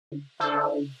What's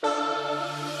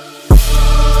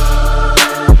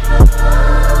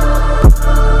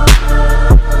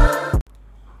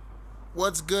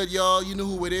good, y'all? You know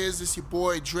who it is. It's your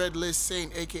boy Dreadless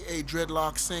Saint, aka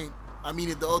Dreadlock Saint. I mean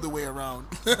it the other way around.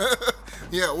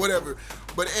 Yeah, whatever.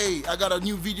 But hey, I got a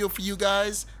new video for you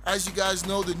guys. As you guys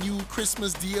know, the new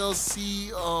Christmas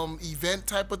DLC event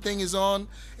type of thing is on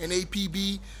in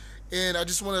APB. And I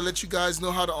just want to let you guys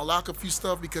know how to unlock a few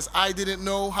stuff, because I didn't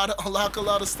know how to unlock a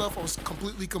lot of stuff. I was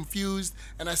completely confused,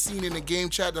 and I seen in the game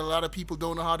chat that a lot of people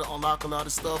don't know how to unlock a lot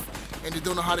of stuff, and they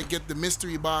don't know how to get the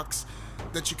mystery box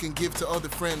that you can give to other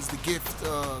friends, the gift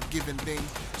giving thing.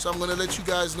 So I'm gonna let you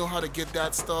guys know how to get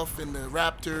that stuff, and the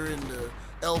raptor and the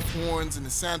elf horns and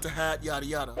the Santa hat, yada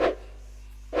yada.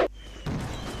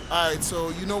 Alright,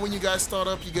 so you know when you guys start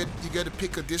up, you get to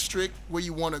pick a district where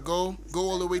you want to go. Go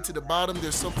all the way to the bottom.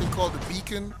 There's something called the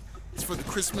beacon. It's for the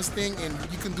Christmas thing, and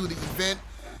you can do the event.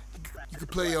 You can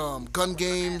play gun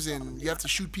games, and you have to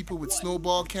shoot people with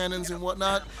snowball cannons and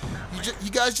whatnot.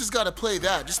 You guys just gotta play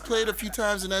that. Just play it a few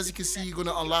times, and as you can see, you're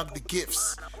gonna unlock the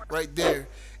gifts right there.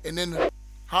 And then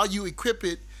how you equip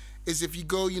it is if you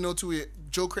go, to a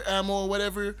Joker ammo or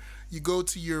whatever, you go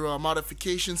to your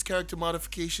modifications, character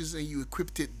modifications, and you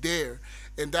equipped it there.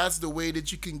 And that's the way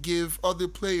that you can give other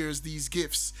players these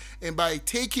gifts. And by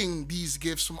taking these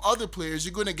gifts from other players,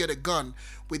 you're gonna get a gun.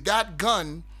 With that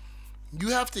gun,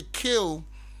 you have to kill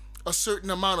a certain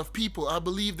amount of people. I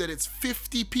believe that it's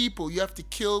 50 people you have to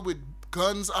kill with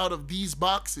guns out of these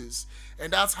boxes.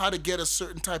 And that's how to get a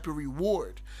certain type of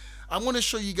reward. I'm gonna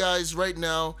show you guys right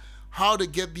now how to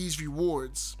get these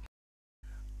rewards.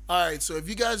 Alright, so if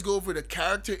you guys go over to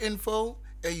character info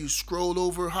and you scroll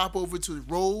over, hop over to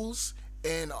roles,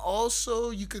 and also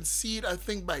you can see it, I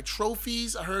think, by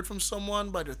trophies. I heard from someone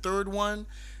by the third one.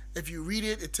 If you read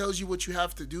it, it tells you what you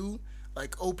have to do,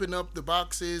 like open up the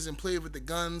boxes and play with the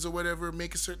guns or whatever,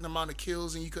 make a certain amount of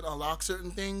kills, and you can unlock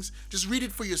certain things. Just read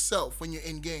it for yourself when you're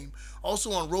in game.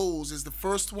 Also on roles is the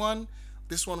first one,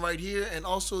 this one right here, and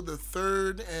also the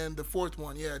third and the fourth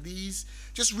one. Yeah, these,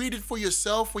 just read it for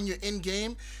yourself when you're in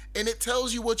game, and it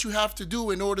tells you what you have to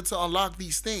do in order to unlock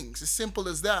these things. As simple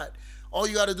as that. All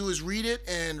you got to do is read it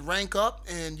and rank up,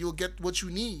 and you'll get what you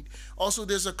need. Also,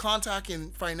 there's a contact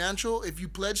in financial. If you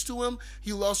pledge to him,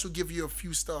 he'll also give you a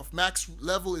few stuff. Max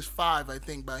level is 5, I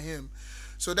think, by him.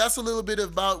 So that's a little bit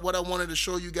about what I wanted to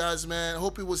show you guys, man. I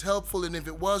hope it was helpful, and if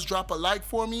it was, drop a like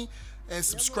for me and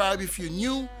subscribe if you're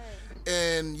new.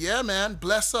 And yeah, man,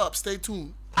 bless up. Stay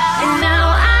tuned.